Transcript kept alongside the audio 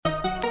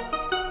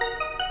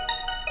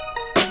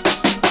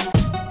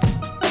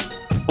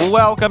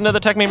Welcome to the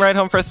Tech Meme Ride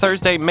Home for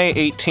Thursday, May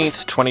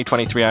 18th,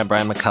 2023. I'm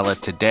Brian McCullough.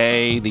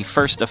 Today, the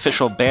first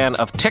official ban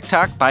of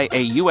TikTok by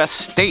a U.S.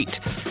 state.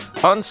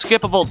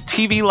 Unskippable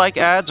TV-like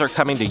ads are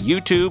coming to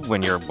YouTube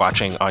when you're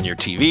watching on your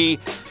TV.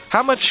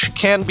 How much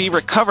can be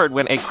recovered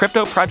when a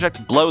crypto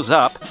project blows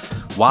up?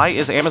 Why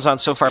is Amazon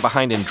so far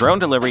behind in drone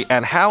delivery?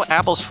 And how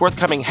Apple's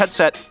forthcoming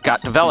headset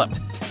got developed.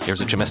 Here's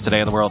what you missed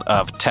today in the world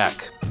of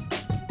tech.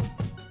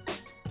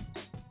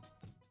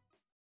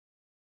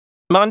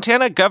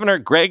 Montana Governor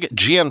Greg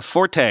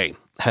Gianforte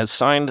has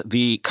signed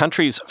the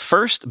country's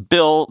first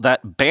bill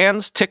that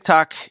bans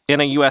TikTok in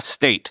a U.S.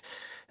 state.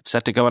 It's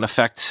set to go in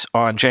effect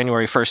on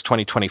January 1st,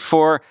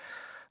 2024.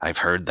 I've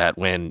heard that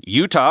when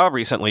Utah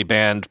recently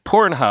banned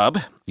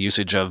Pornhub,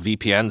 usage of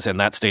VPNs in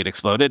that state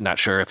exploded. Not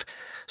sure if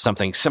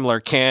something similar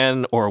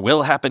can or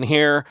will happen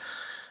here.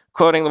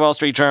 Quoting the Wall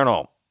Street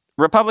Journal,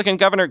 Republican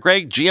Governor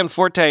Greg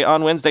Gianforte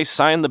on Wednesday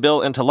signed the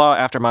bill into law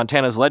after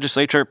Montana's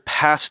legislature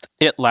passed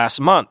it last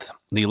month.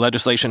 The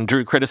legislation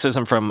drew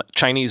criticism from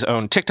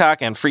Chinese-owned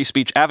TikTok and free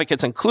speech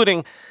advocates,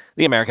 including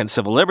the American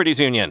Civil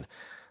Liberties Union.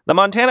 The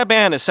Montana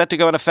ban is set to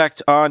go in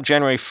effect on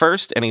January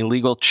 1st. Any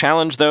legal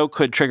challenge, though,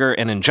 could trigger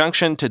an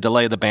injunction to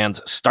delay the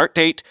ban's start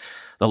date.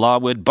 The law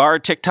would bar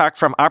TikTok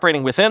from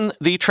operating within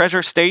the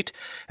Treasure State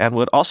and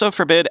would also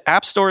forbid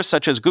app stores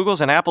such as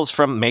Google's and Apple's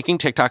from making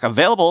TikTok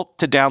available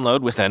to download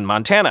within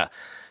Montana.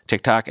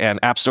 TikTok and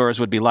app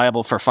stores would be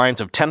liable for fines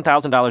of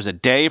 $10,000 a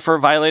day for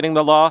violating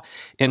the law.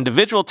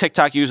 Individual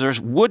TikTok users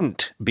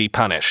wouldn't be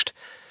punished.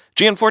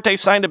 Gianforte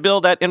signed a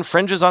bill that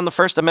infringes on the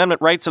First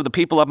Amendment rights of the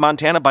people of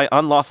Montana by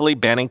unlawfully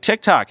banning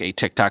TikTok, a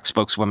TikTok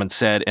spokeswoman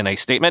said in a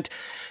statement.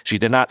 She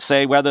did not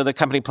say whether the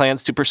company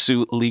plans to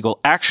pursue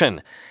legal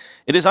action.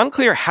 It is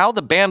unclear how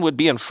the ban would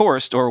be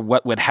enforced or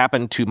what would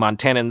happen to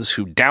Montanans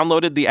who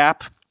downloaded the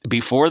app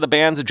before the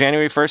ban's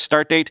January 1st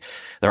start date.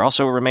 There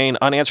also remain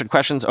unanswered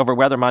questions over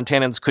whether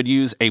Montanans could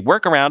use a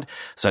workaround,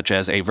 such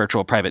as a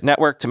virtual private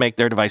network, to make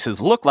their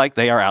devices look like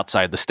they are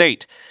outside the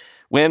state.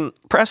 When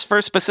pressed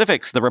for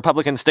specifics, the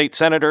Republican state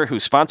senator who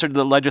sponsored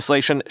the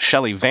legislation,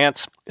 Shelley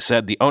Vance,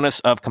 said the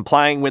onus of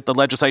complying with the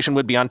legislation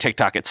would be on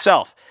TikTok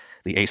itself.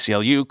 The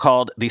ACLU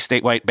called the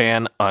statewide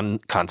ban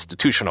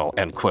unconstitutional,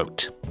 end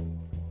quote.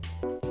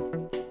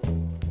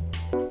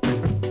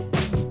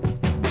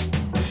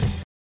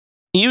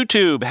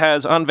 YouTube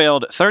has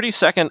unveiled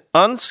 30-second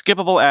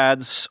unskippable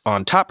ads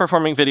on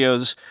top-performing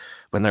videos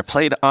when they're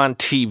played on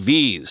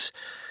TVs.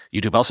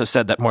 YouTube also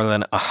said that more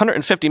than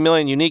 150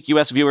 million unique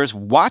U.S. viewers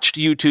watched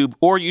YouTube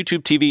or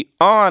YouTube TV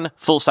on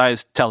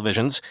full-size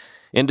televisions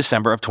in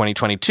December of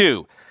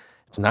 2022.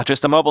 It's not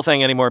just a mobile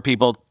thing anymore,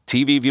 people.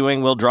 TV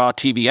viewing will draw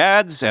TV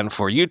ads, and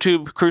for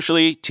YouTube,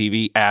 crucially,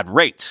 TV ad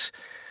rates.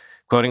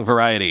 Quoting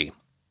Variety,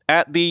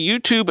 at the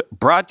YouTube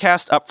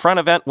Broadcast Upfront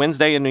event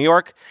Wednesday in New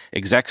York,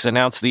 execs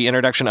announced the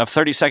introduction of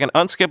 30-second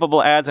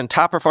unskippable ads and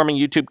top-performing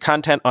YouTube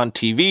content on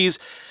TVs,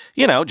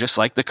 just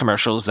like the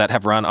commercials that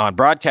have run on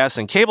broadcast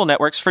and cable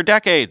networks for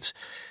decades.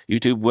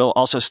 YouTube will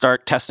also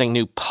start testing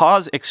new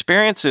pause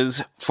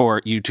experiences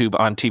for YouTube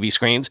on TV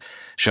screens,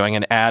 showing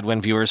an ad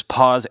when viewers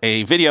pause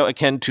a video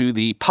akin to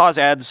the pause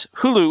ads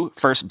Hulu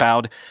first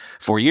bowed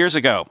 4 years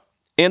ago.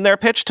 In their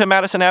pitch to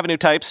Madison Avenue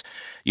types,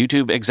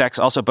 YouTube execs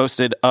also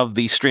boasted of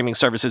the streaming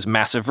service's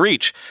massive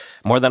reach.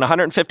 More than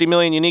 150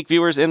 million unique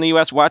viewers in the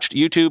U.S. watched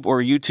YouTube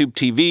or YouTube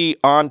TV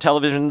on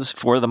televisions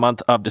for the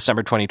month of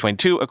December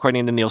 2022,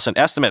 according to Nielsen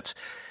estimates.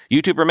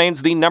 YouTube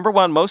remains the number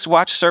one most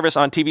watched service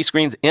on TV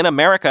screens in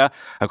America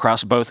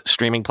across both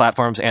streaming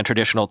platforms and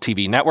traditional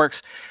TV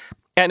networks.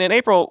 And in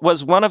April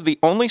was one of the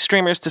only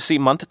streamers to see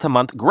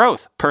month-to-month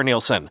growth, per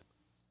Nielsen.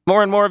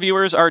 More and more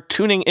viewers are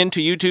tuning into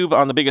YouTube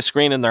on the biggest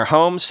screen in their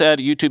home, said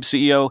YouTube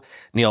CEO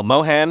Neil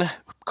Mohan,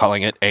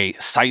 calling it a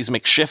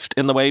seismic shift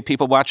in the way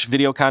people watch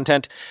video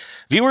content.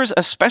 Viewers,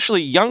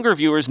 especially younger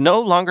viewers, no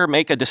longer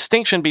make a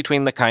distinction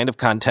between the kind of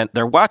content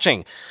they're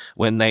watching.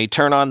 When they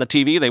turn on the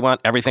TV, they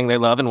want everything they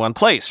love in one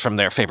place, from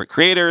their favorite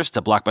creators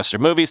to blockbuster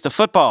movies to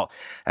football,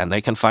 and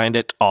they can find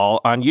it all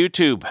on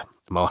YouTube.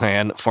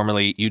 Mohan,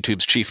 formerly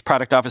YouTube's chief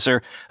product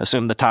officer,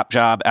 assumed the top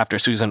job after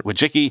Susan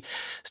Wojcicki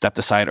stepped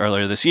aside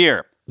earlier this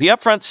year. The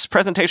Upfront's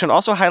presentation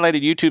also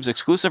highlighted YouTube's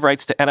exclusive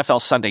rights to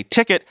NFL Sunday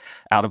Ticket,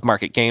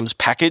 out-of-market games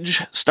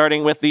package,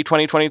 starting with the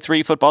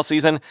 2023 football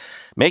season.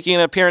 Making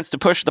an appearance to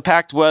push the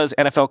pact was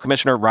NFL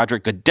Commissioner Roger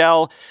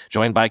Goodell,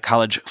 joined by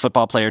college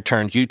football player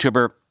turned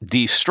YouTuber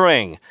Dee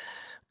String.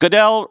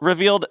 Goodell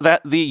revealed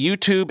that the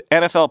YouTube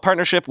NFL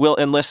partnership will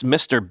enlist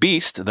Mr.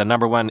 Beast, the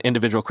number one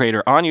individual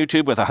creator on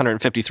YouTube with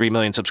 153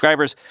 million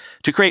subscribers,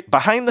 to create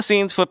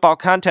behind-the-scenes football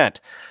content.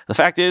 The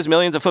fact is,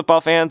 millions of football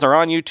fans are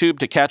on YouTube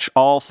to catch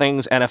all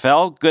things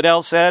NFL,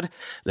 Goodell said.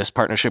 This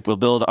partnership will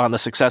build on the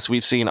success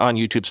we've seen on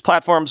YouTube's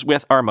platforms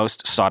with our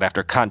most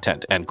sought-after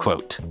content, end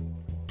quote.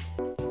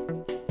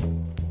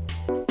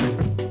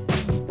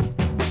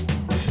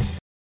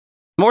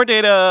 More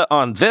data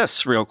on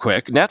this real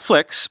quick.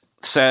 Netflix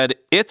said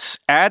its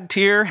ad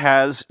tier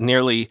has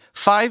nearly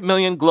 5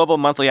 million global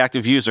monthly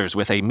active users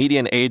with a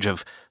median age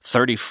of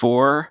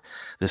 34.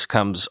 This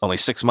comes only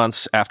 6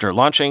 months after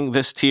launching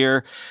this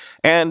tier,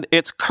 and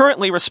it's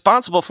currently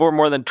responsible for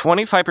more than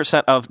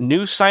 25% of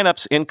new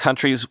signups in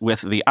countries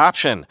with the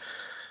option,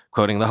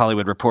 quoting The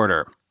Hollywood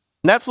Reporter.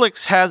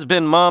 Netflix has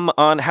been mum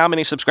on how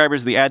many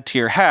subscribers the ad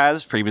tier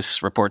has.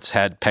 Previous reports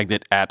had pegged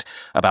it at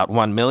about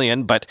 1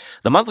 million, but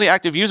the monthly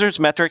active users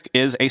metric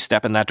is a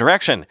step in that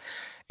direction.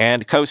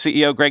 And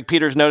co-CEO Greg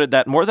Peters noted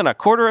that more than a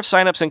quarter of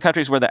signups in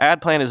countries where the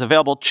ad plan is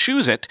available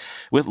choose it,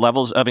 with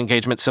levels of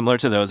engagement similar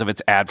to those of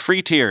its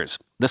ad-free tiers.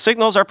 The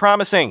signals are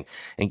promising.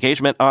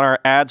 Engagement on our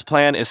ads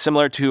plan is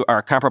similar to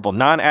our comparable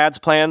non-ads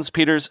plans,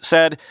 Peters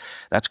said.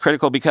 That's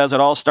critical because it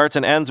all starts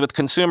and ends with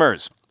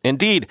consumers.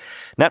 Indeed,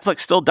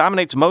 Netflix still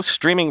dominates most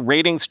streaming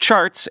ratings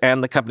charts,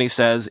 and the company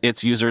says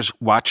its users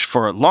watch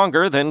for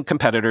longer than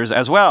competitors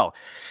as well.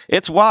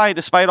 It's why,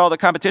 despite all the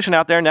competition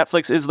out there,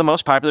 Netflix is the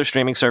most popular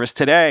streaming service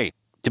today.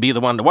 To be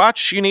the one to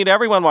watch, you need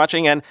everyone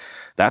watching, and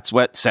that's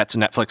what sets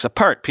Netflix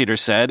apart,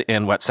 Peters said,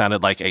 in what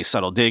sounded like a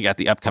subtle dig at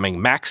the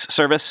upcoming Max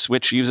service,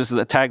 which uses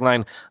the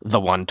tagline, "The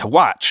One to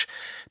Watch."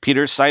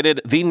 Peters cited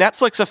the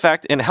Netflix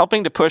effect in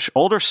helping to push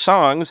older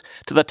songs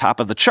to the top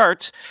of the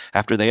charts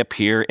after they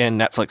appear in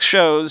Netflix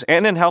shows,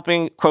 and in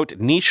helping, quote,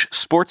 niche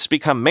sports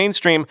become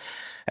mainstream,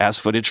 as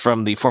footage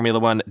from the Formula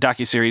One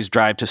docuseries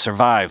Drive to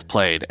Survive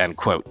played, end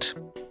quote.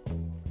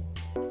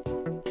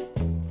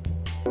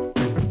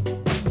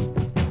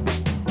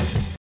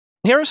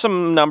 Here are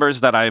some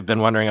numbers that I've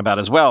been wondering about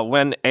as well.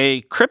 When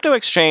a crypto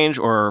exchange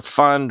or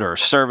fund or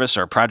service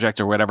or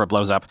project or whatever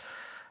blows up,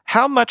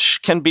 how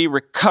much can be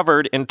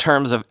recovered in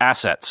terms of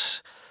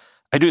assets?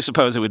 I do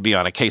suppose it would be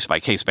on a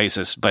case-by-case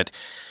basis, but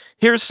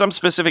here's some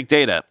specific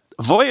data.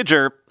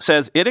 Voyager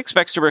says it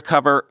expects to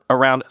recover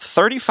around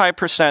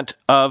 35%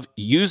 of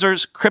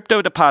users'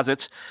 crypto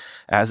deposits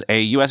as a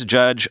U.S.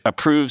 judge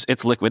approves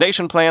its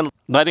liquidation plan,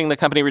 letting the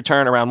company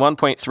return around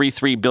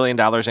 $1.33 billion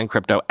in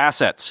crypto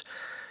assets.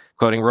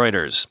 Quoting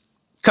Reuters,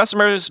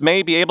 customers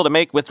may be able to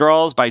make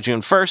withdrawals by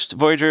June 1st,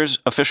 Voyager's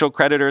official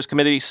creditors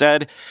committee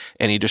said.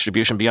 Any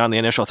distribution beyond the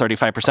initial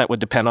 35% would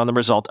depend on the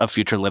result of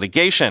future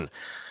litigation.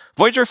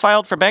 Voyager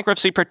filed for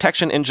bankruptcy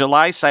protection in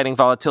July, citing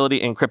volatility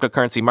in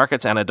cryptocurrency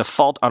markets and a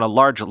default on a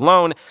large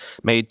loan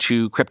made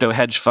to crypto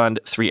hedge fund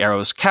Three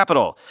Arrows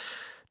Capital.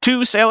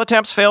 2 sale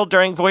attempts failed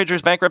during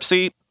Voyager's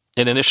bankruptcy.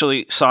 It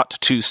initially sought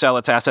to sell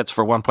its assets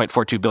for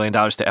 $1.42 billion to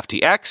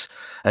FTX,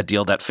 a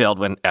deal that failed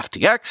when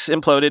FTX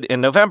imploded in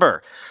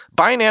November.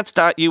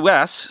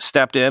 Binance.US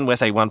stepped in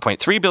with a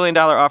 $1.3 billion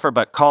offer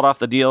but called off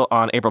the deal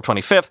on April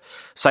 25th,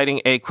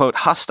 citing a, quote,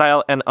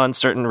 hostile and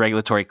uncertain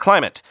regulatory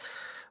climate.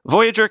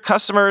 Voyager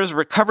customers'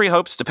 recovery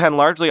hopes depend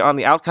largely on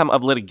the outcome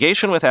of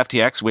litigation with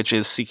FTX, which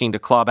is seeking to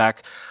claw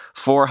back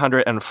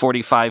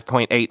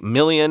 $445.8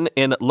 million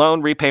in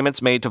loan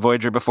repayments made to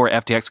Voyager before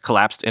FTX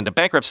collapsed into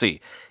bankruptcy.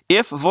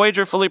 If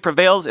Voyager fully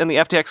prevails in the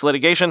FTX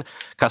litigation,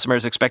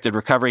 customers' expected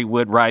recovery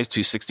would rise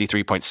to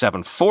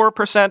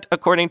 63.74%,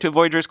 according to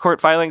Voyager's court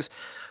filings.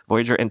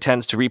 Voyager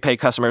intends to repay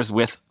customers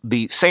with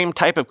the same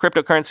type of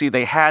cryptocurrency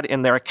they had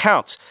in their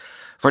accounts.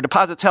 For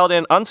deposits held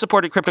in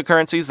unsupported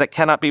cryptocurrencies that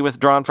cannot be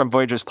withdrawn from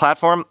Voyager's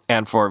platform,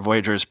 and for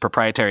Voyager's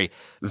proprietary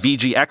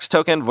VGX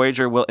token,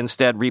 Voyager will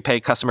instead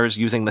repay customers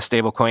using the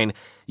stablecoin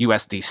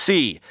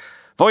USDC.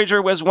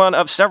 Voyager was one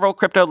of several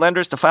crypto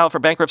lenders to file for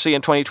bankruptcy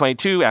in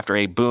 2022 after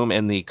a boom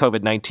in the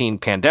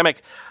COVID-19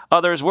 pandemic.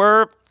 Others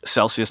were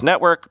Celsius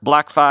Network,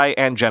 BlockFi,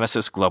 and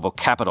Genesis Global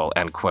Capital,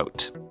 end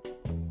quote.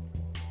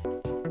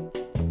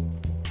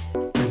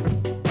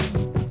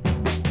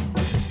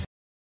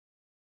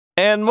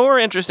 And more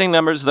interesting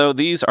numbers, though,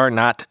 these are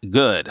not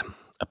good.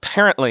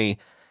 Apparently,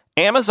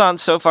 Amazon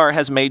so far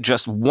has made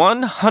just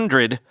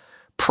 100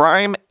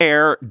 Prime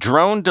Air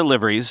drone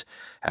deliveries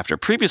after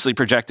previously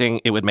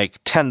projecting it would make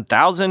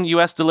 10,000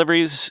 U.S.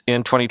 deliveries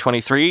in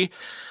 2023.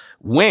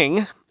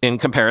 Wing, in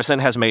comparison,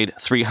 has made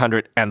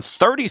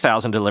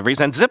 330,000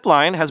 deliveries, and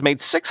Zipline has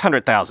made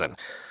 600,000.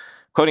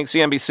 Quoting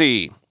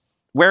CNBC,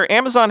 where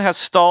Amazon has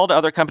stalled,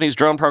 other companies'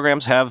 drone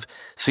programs have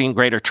seen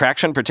greater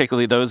traction,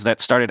 particularly those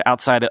that started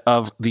outside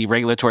of the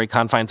regulatory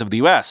confines of the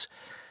U.S.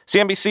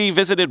 CNBC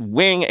visited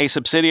Wing, a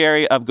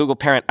subsidiary of Google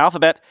parent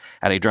Alphabet,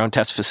 at a drone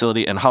test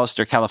facility in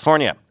Hollister,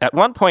 California. At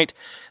one point,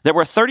 there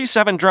were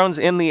 37 drones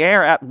in the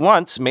air at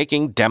once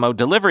making demo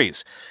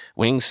deliveries.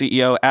 Wing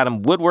CEO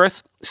Adam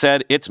Woodworth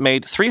said it's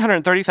made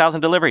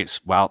 330,000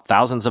 deliveries. While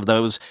thousands of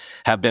those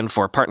have been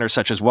for partners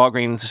such as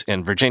Walgreens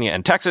in Virginia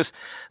and Texas,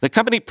 the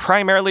company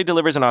primarily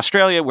delivers in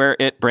Australia, where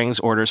it brings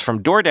orders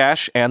from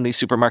DoorDash and the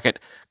supermarket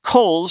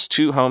Coles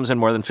to homes in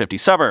more than 50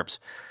 suburbs.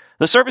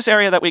 The service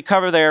area that we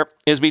cover there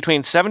is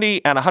between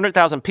 70 and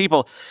 100,000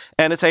 people,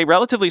 and it's a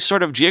relatively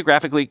sort of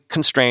geographically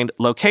constrained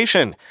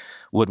location,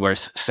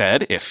 Woodworth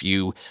said. If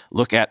you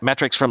look at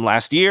metrics from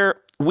last year,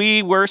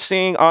 we were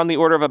seeing on the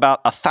order of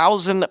about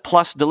 1,000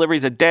 plus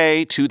deliveries a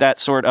day to that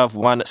sort of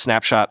one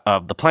snapshot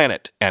of the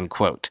planet, end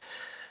quote.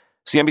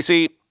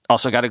 CNBC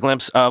also got a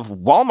glimpse of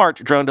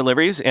Walmart drone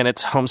deliveries in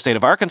its home state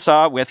of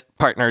Arkansas with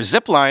partner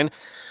Zipline,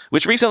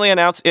 which recently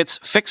announced its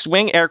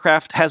fixed-wing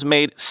aircraft has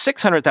made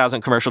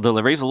 600,000 commercial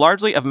deliveries,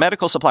 largely of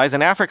medical supplies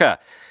in Africa.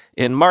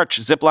 In March,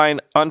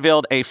 Zipline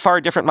unveiled a far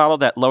different model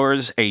that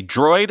lowers a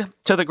droid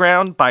to the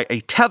ground by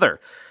a tether.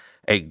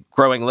 A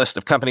growing list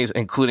of companies,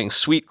 including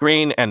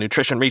Sweetgreen and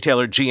nutrition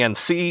retailer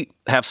GNC,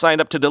 have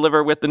signed up to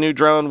deliver with the new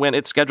drone when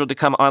it's scheduled to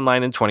come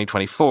online in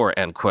 2024,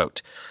 end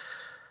quote.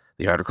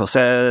 The article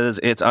says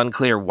it's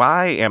unclear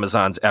why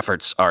Amazon's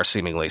efforts are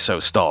seemingly so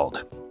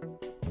stalled.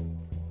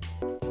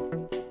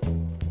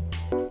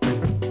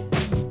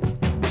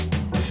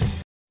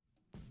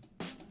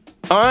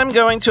 I'm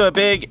going to a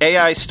big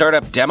AI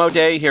startup demo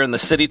day here in the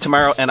city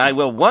tomorrow, and I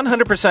will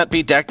 100%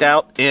 be decked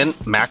out in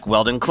Mack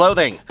Weldon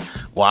clothing.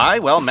 Why?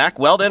 Well, Mack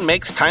Weldon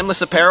makes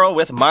timeless apparel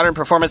with modern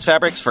performance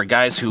fabrics for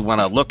guys who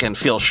want to look and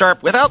feel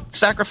sharp without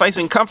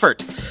sacrificing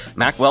comfort.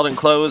 Mack Weldon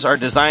clothes are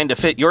designed to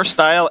fit your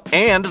style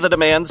and the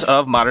demands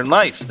of modern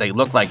life. They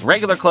look like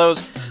regular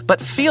clothes, but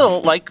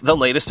feel like the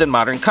latest in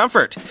modern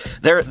comfort.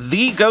 They're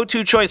the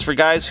go-to choice for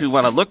guys who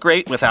want to look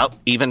great without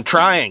even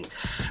trying.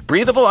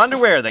 Breathable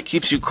underwear that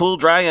keeps you cool,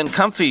 dry, and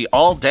comfy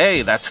all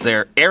day. That's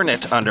their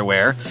AirKnit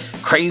underwear.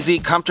 Crazy,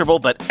 comfortable,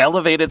 but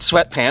elevated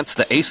sweatpants,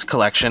 the Ace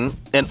collection.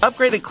 An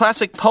upgraded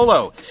classic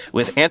polo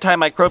with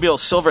antimicrobial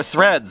silver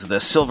threads, the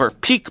Silver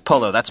Peak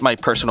polo. That's my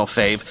personal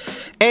fave.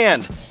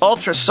 And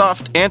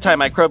ultra-soft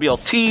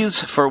antimicrobial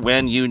tees for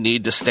when you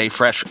need to stay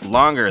fresh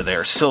longer.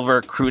 Their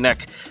silver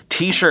crewneck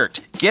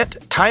t-shirt.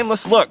 Get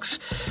timeless looks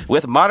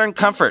with modern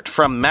comfort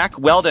from Mack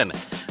Weldon.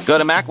 Go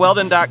to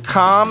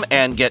MackWeldon.com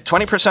and get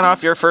 20%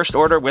 off your first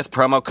order with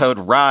promo code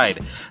RIDE.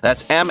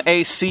 That's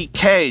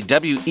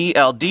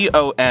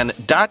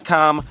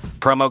MackWeldon.com,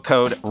 promo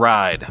code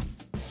RIDE.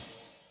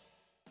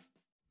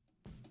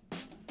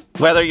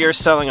 Whether you're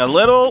selling a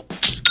little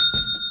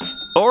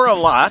or a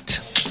lot,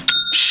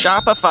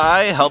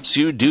 Shopify helps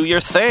you do your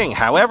thing,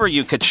 however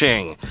you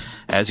ka-ching.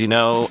 As you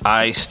know,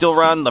 I still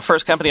run the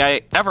first company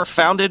I ever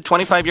founded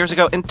 25 years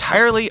ago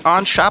entirely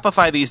on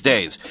Shopify these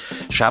days.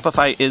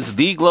 Shopify is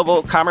the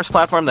global commerce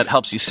platform that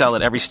helps you sell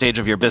at every stage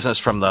of your business,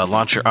 from the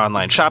launch your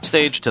online shop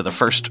stage to the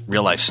first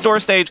real-life store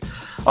stage,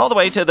 all the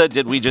way to the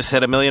did we just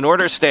hit a million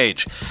orders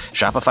stage.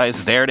 Shopify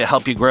is there to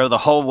help you grow the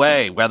whole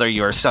way. Whether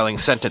you're selling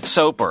scented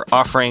soap or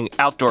offering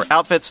outdoor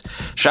outfits,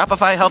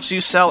 Shopify helps you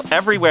sell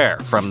everywhere,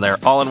 from their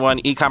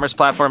all-in-one e-commerce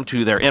platform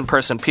to their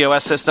in-person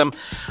POS system,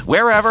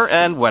 wherever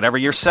and whatever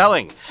you're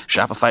selling.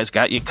 Shopify's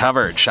got you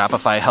covered.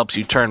 Shopify helps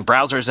you turn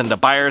browsers into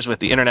buyers with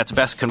the internet's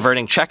best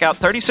converting checkout,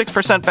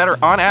 36% better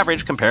on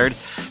average compared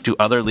to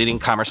other leading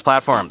commerce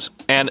platforms.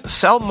 And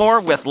sell more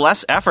with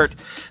less effort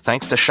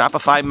thanks to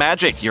Shopify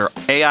Magic, your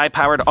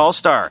AI-powered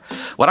all-star.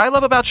 What I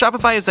love about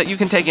Shopify is that you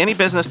can take any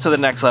business to the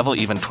next level,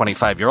 even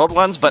 25-year-old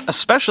ones, but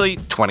especially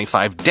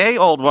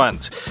 25-day-old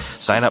ones.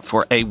 Sign up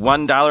for a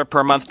 $1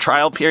 per month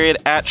trial period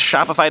at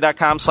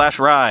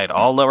Shopify.com/ride,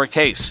 all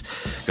lowercase.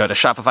 Go to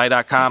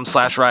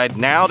Shopify.com/ride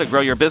now to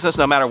grow your business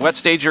no matter what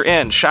stage you're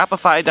in.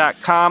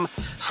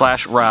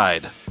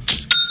 Shopify.com/ride.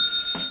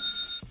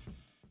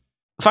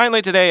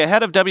 Finally today,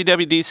 ahead of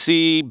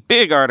WWDC,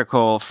 big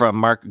article from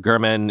Mark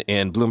Gurman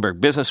in Bloomberg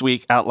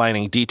Businessweek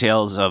outlining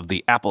details of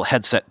the Apple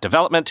headset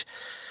development.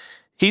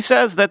 He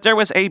says that there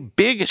was a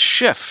big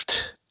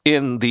shift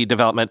in the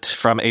development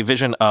from a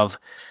vision of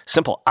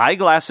simple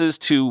eyeglasses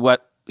to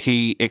what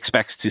he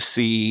expects to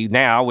see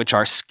now, which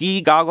are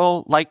ski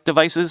goggle-like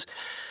devices.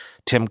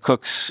 Tim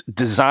Cook's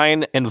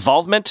design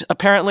involvement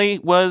apparently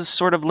was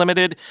sort of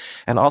limited,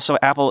 and also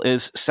Apple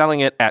is selling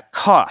it at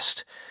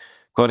cost.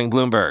 Quoting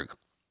Bloomberg,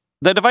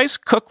 "The device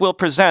Cook will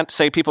present,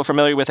 say people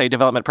familiar with a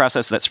development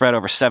process that spread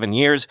over 7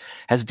 years,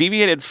 has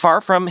deviated far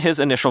from his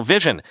initial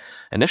vision.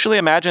 Initially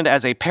imagined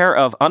as a pair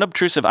of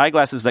unobtrusive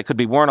eyeglasses that could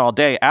be worn all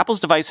day, Apple's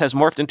device has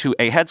morphed into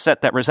a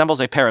headset that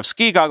resembles a pair of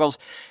ski goggles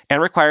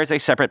and requires a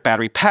separate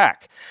battery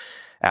pack.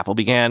 Apple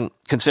began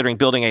considering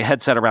building a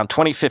headset around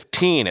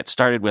 2015. It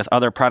started with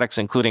other products,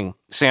 including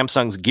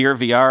Samsung's Gear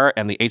VR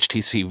and the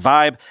HTC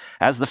Vive,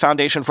 as the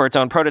foundation for its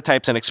own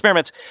prototypes and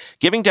experiments,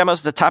 giving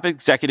demos to top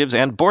executives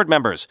and board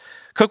members.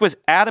 Cook was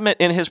adamant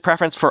in his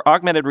preference for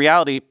augmented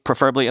reality,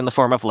 preferably in the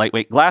form of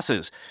lightweight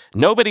glasses.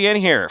 Nobody in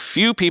here,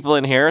 few people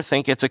in here,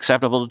 think it's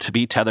acceptable to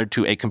be tethered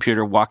to a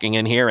computer walking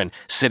in here and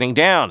sitting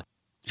down.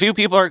 Few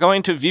people are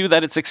going to view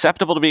that it's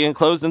acceptable to be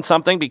enclosed in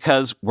something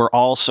because we're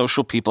all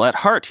social people at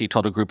heart," he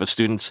told a group of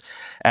students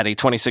at a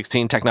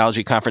 2016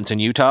 technology conference in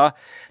Utah.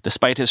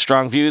 Despite his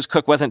strong views,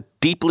 Cook wasn't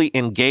deeply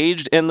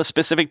engaged in the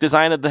specific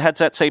design of the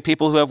headset, say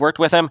people who have worked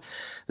with him.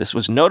 This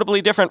was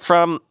notably different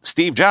from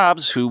Steve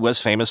Jobs, who was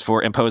famous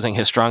for imposing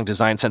his strong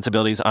design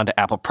sensibilities onto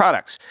Apple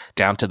products,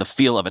 down to the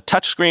feel of a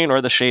touchscreen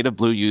or the shade of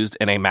blue used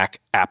in a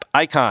Mac app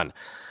icon.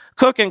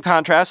 Cook, in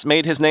contrast,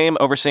 made his name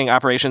overseeing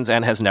operations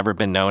and has never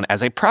been known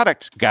as a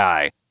product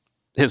guy.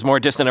 His more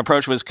distant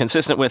approach was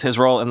consistent with his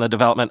role in the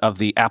development of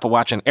the Apple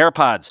Watch and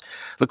AirPods.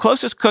 "The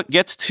closest Cook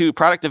gets to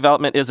product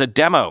development is a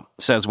demo,"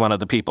 says one of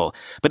the people.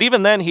 "But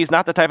even then, he's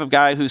not the type of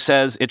guy who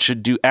says it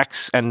should do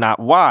X and not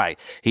Y.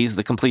 He's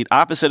the complete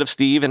opposite of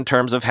Steve in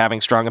terms of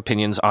having strong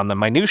opinions on the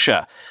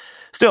minutia."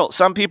 Still,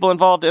 some people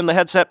involved in the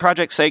headset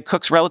project say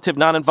Cook's relative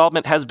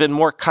non-involvement has been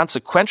more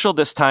consequential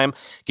this time,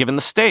 given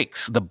the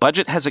stakes. The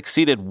budget has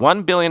exceeded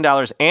 $1 billion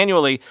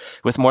annually,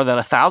 with more than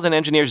 1,000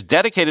 engineers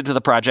dedicated to the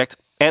project,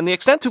 and the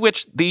extent to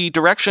which the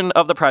direction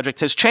of the project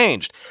has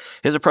changed.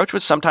 His approach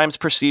was sometimes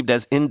perceived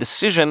as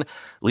indecision,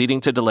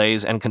 leading to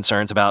delays and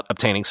concerns about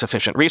obtaining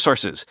sufficient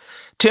resources.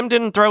 Tim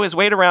didn't throw his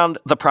weight around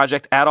the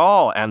project at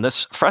all, and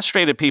this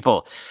frustrated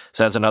people,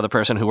 says another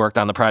person who worked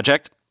on the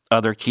project.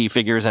 Other key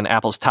figures in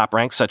Apple's top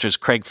ranks, such as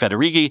Craig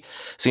Federighi,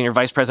 Senior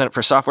Vice President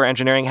for Software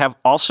Engineering, have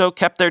also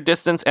kept their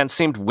distance and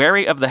seemed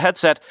wary of the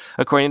headset,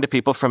 according to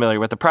people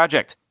familiar with the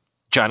project.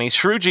 Johnny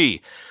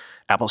Srouji,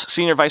 Apple's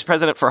Senior Vice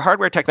President for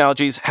Hardware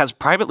Technologies, has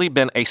privately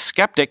been a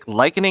skeptic,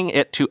 likening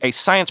it to a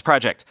science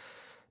project.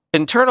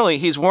 Internally,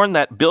 he's warned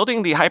that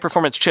building the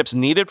high-performance chips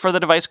needed for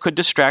the device could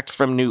distract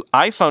from new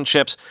iPhone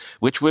chips,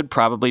 which would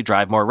probably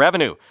drive more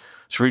revenue.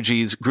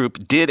 Srouji's group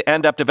did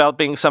end up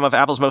developing some of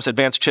Apple's most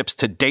advanced chips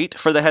to date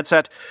for the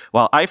headset,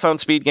 while iPhone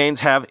speed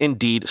gains have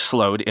indeed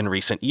slowed in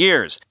recent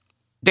years.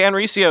 Dan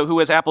Riccio, who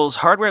was Apple's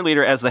hardware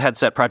leader as the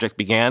headset project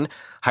began,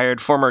 hired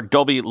former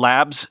Dolby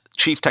Labs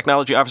Chief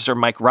Technology Officer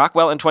Mike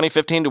Rockwell in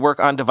 2015 to work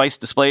on device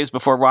displays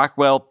before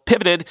Rockwell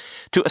pivoted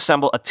to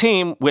assemble a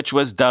team which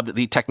was dubbed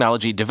the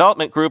Technology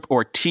Development Group,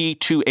 or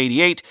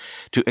T288,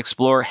 to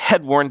explore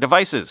head-worn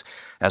devices.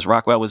 As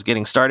Rockwell was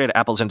getting started,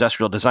 Apple's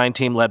industrial design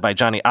team, led by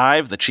Johnny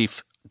Ive, the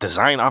chief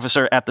design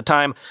officer at the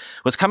time,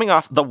 was coming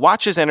off the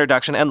Watch's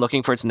introduction and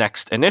looking for its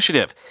next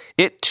initiative.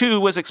 It, too,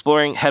 was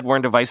exploring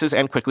head-worn devices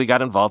and quickly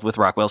got involved with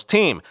Rockwell's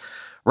team.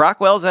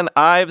 Rockwell's and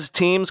Ive's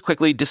teams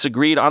quickly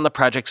disagreed on the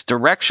project's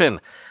direction.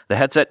 The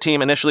headset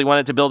team initially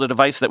wanted to build a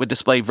device that would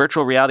display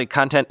virtual reality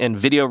content in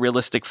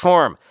video-realistic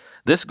form.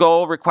 This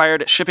goal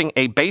required shipping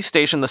a base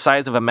station the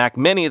size of a Mac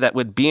Mini that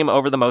would beam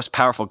over the most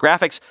powerful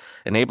graphics,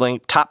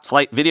 enabling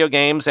top-flight video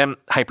games and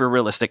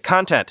hyper-realistic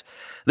content.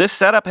 This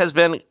setup has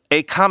been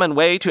a common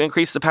way to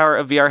increase the power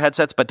of VR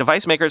headsets, but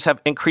device makers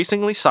have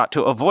increasingly sought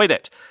to avoid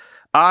it.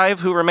 Ive,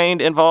 who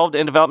remained involved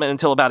in development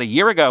until about a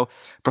year ago,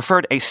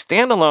 preferred a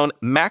standalone,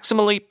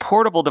 maximally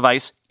portable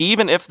device,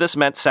 even if this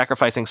meant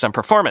sacrificing some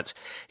performance.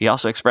 He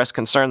also expressed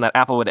concern that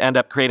Apple would end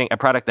up creating a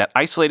product that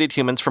isolated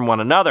humans from one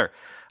another.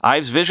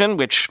 Ive's vision,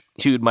 which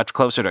hewed much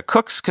closer to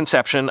Cook's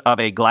conception of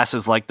a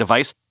glasses-like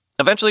device,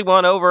 eventually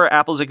won over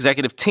Apple's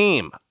executive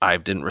team.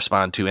 Ive didn't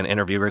respond to an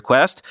interview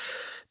request.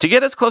 To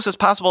get as close as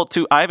possible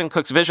to Ive and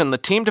Cook's vision, the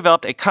team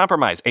developed a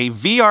compromise, a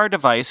VR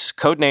device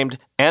codenamed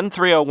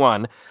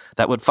N301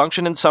 that would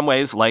function in some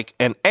ways like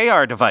an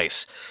AR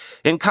device.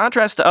 In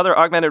contrast to other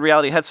augmented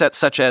reality headsets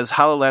such as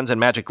HoloLens and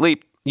Magic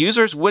Leap,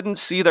 users wouldn't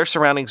see their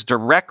surroundings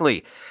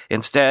directly.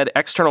 Instead,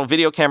 external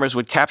video cameras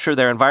would capture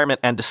their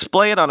environment and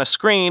display it on a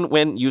screen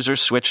when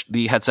users switched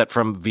the headset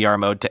from VR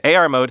mode to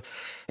AR mode,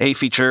 a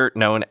feature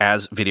known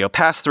as video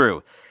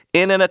pass-through.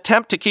 In an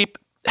attempt to keep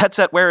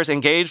headset wearers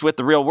engaged with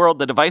the real world,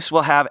 the device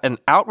will have an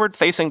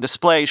outward-facing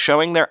display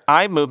showing their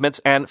eye movements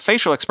and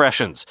facial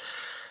expressions.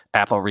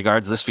 Apple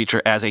regards this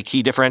feature as a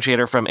key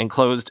differentiator from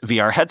enclosed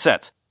VR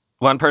headsets.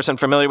 One person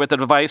familiar with the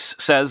device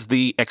says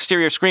the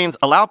exterior screens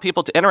allow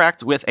people to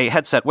interact with a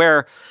headset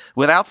wearer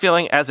without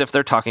feeling as if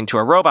they're talking to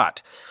a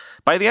robot.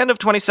 By the end of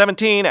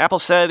 2017, Apple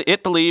said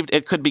it believed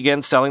it could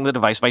begin selling the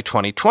device by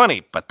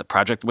 2020, but the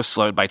project was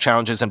slowed by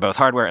challenges in both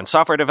hardware and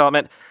software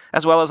development,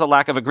 as well as a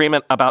lack of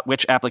agreement about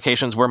which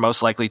applications were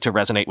most likely to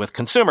resonate with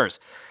consumers.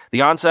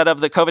 The onset of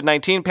the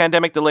COVID-19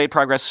 pandemic delayed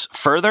progress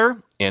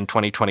further. In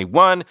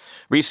 2021,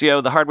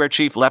 Riccio, the hardware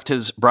chief, left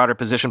his broader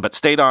position but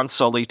stayed on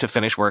solely to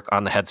finish work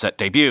on the headset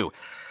debut.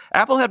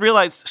 Apple had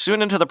realized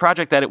soon into the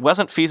project that it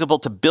wasn't feasible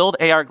to build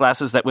AR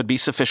glasses that would be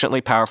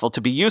sufficiently powerful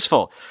to be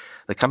useful.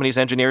 The company's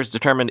engineers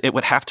determined it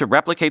would have to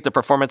replicate the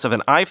performance of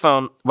an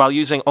iPhone while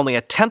using only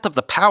a tenth of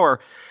the power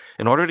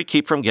in order to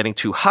keep from getting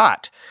too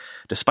hot.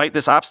 Despite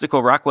this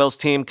obstacle, Rockwell's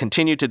team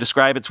continued to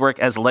describe its work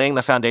as laying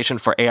the foundation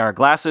for AR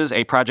glasses,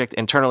 a project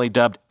internally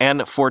dubbed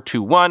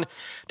N421,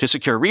 to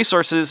secure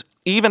resources,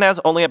 even as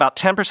only about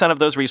 10% of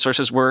those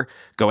resources were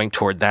going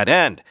toward that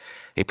end.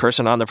 A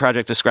person on the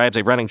project describes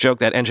a running joke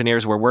that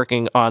engineers were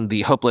working on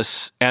the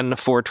hopeless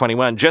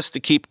N421 just to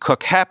keep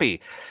Cook happy.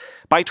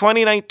 By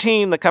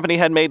 2019, the company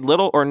had made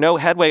little or no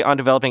headway on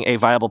developing a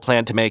viable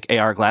plan to make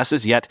AR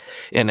glasses, yet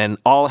in an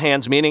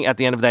all-hands meeting at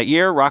the end of that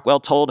year,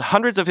 Rockwell told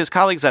hundreds of his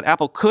colleagues that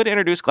Apple could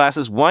introduce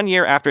glasses 1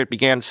 year after it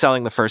began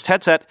selling the first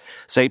headset,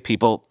 say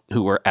people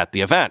who were at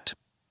the event.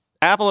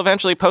 Apple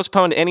eventually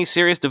postponed any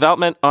serious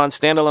development on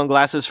standalone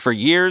glasses for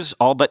years,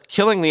 all but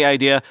killing the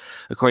idea,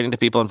 according to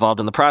people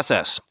involved in the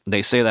process.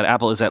 They say that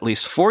Apple is at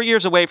least 4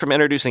 years away from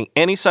introducing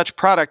any such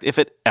product if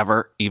it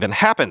ever even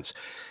happens.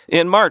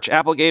 In March,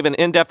 Apple gave an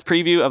in-depth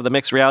preview of the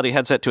mixed reality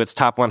headset to its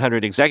top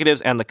 100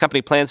 executives, and the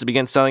company plans to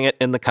begin selling it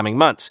in the coming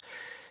months.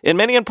 In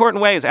many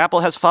important ways,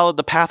 Apple has followed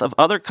the path of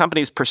other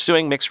companies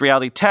pursuing mixed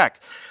reality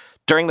tech.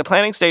 During the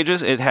planning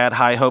stages, it had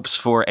high hopes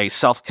for a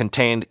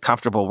self-contained,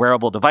 comfortable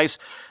wearable device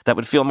that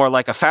would feel more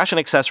like a fashion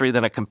accessory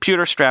than a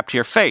computer strapped to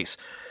your face.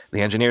 The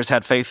engineers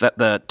had faith that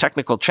the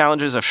technical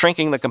challenges of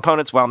shrinking the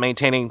components while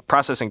maintaining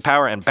processing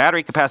power and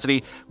battery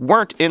capacity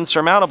weren't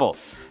insurmountable.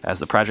 As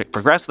the project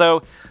progressed,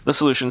 though, the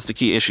solutions to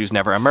key issues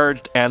never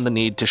emerged, and the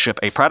need to ship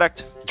a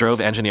product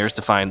drove engineers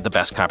to find the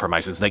best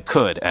compromises they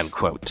could, end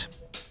quote.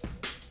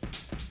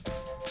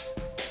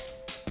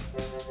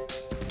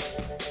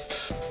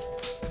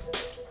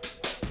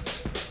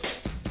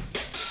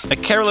 A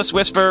careless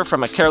whisper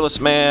from a careless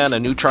man, a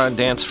neutron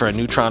dance for a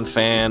neutron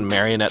fan,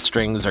 marionette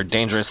strings are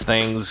dangerous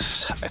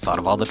things. I thought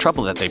of all the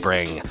trouble that they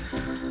bring.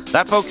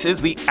 That, folks,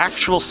 is the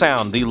actual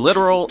sound, the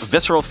literal,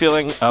 visceral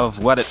feeling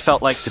of what it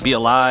felt like to be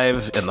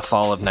alive in the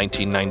fall of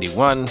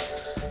 1991.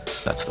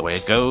 That's the way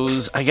it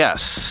goes, I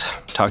guess.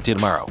 Talk to you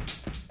tomorrow.